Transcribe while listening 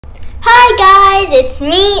Hi guys, it's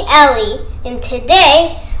me, Ellie, and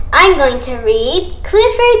today I'm going to read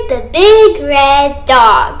Clifford the Big Red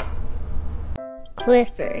Dog.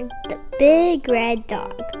 Clifford the Big Red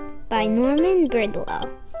Dog by Bridwell.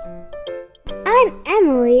 I'm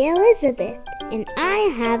Emily Elizabeth, and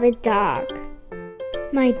I have a dog.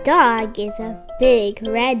 My dog is a big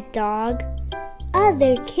red dog.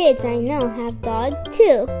 Other kids I know have dogs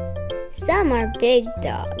too. Some are big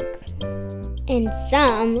dogs, and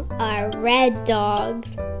some are red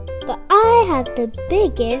dogs. But I have the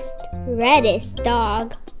biggest, reddest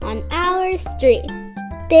dog on our street.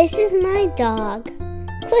 This is my dog,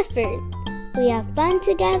 Clifford. We have fun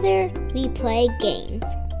together, we play games.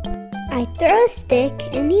 I throw a stick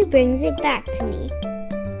and he brings it back to me.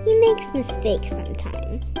 He makes mistakes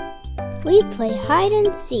sometimes. We play hide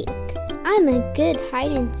and seek. I'm a good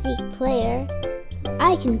hide and seek player.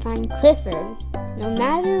 I can find Clifford no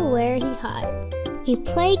matter where he hides. We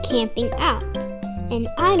play camping out, and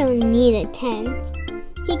I don't need a tent.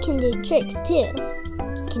 He can do tricks too.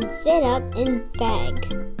 He can sit up and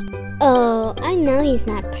beg. Oh, I know he's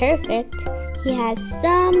not perfect. He has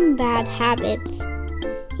some bad habits.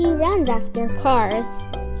 He runs after cars.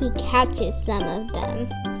 He catches some of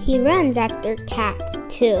them. He runs after cats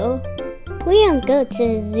too. We don't go to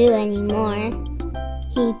the zoo anymore.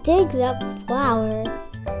 He digs up flowers.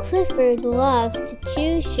 Clifford loves to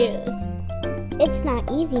chew shoes. It's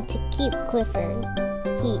not easy to keep Clifford.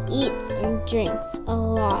 He eats and drinks a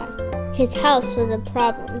lot. His house was a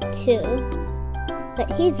problem too.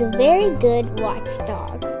 But he's a very good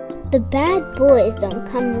watchdog. The bad boys don't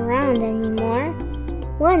come around anymore.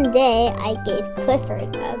 One day I gave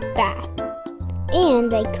Clifford a bath.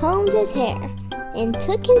 And I combed his hair and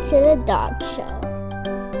took him to the dog show.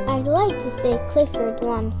 I'd like to say Clifford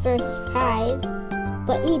won first prize,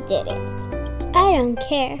 but he didn't. I don't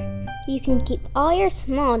care. You can keep all your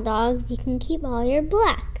small dogs. You can keep all your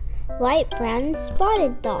black, white, brown, and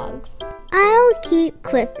spotted dogs. I'll keep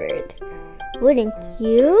Clifford. Wouldn't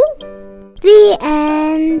you? The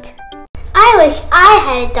end. I wish I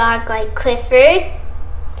had a dog like Clifford.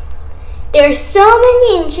 There are so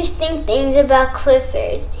many interesting things about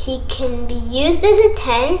Clifford. He can be used as a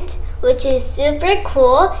tent, which is super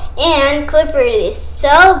cool, and Clifford is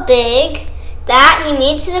so big that he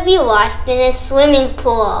needs to be washed in a swimming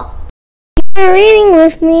pool. If you're reading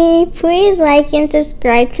with me, please like and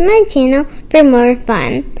subscribe to my channel for more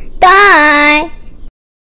fun. Bye!